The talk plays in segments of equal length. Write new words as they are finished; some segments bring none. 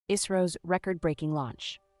ISRO's record-breaking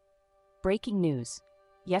launch. Breaking news.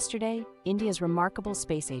 Yesterday, India's remarkable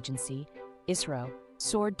space agency, ISRO,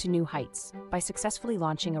 soared to new heights by successfully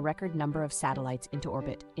launching a record number of satellites into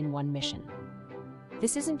orbit in one mission.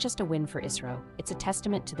 This isn't just a win for ISRO, it's a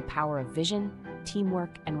testament to the power of vision,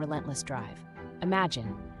 teamwork, and relentless drive.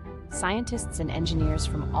 Imagine, scientists and engineers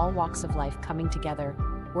from all walks of life coming together,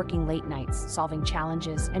 working late nights, solving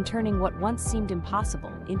challenges, and turning what once seemed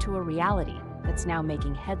impossible into a reality that's now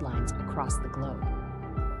making headlines across the globe.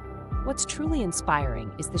 What's truly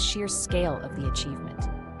inspiring is the sheer scale of the achievement.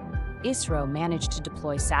 ISRO managed to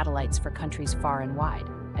deploy satellites for countries far and wide,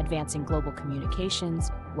 advancing global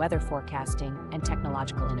communications, weather forecasting, and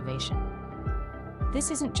technological innovation.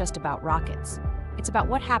 This isn't just about rockets. It's about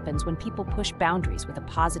what happens when people push boundaries with a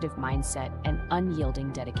positive mindset and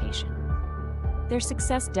unyielding dedication. Their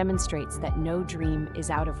success demonstrates that no dream is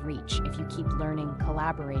out of reach if you keep learning,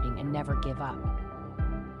 collaborating, and never give up.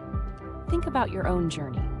 Think about your own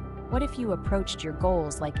journey. What if you approached your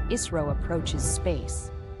goals like ISRO approaches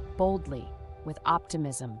space, boldly, with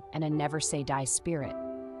optimism and a never-say-die spirit?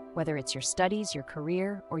 Whether it's your studies, your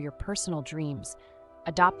career, or your personal dreams,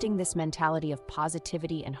 adopting this mentality of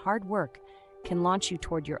positivity and hard work can launch you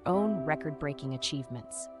toward your own record-breaking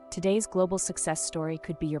achievements. Today's global success story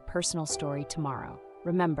could be your personal story tomorrow.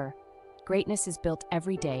 Remember, greatness is built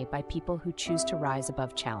every day by people who choose to rise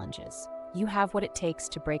above challenges. You have what it takes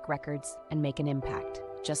to break records and make an impact,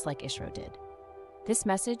 just like ISRO did. This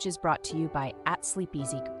message is brought to you by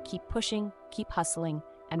 @SleepEasy. Keep pushing, keep hustling,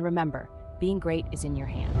 and remember, being great is in your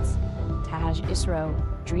hands. Taj ISRO,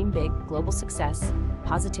 dream big, global success,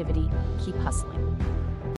 positivity, keep hustling.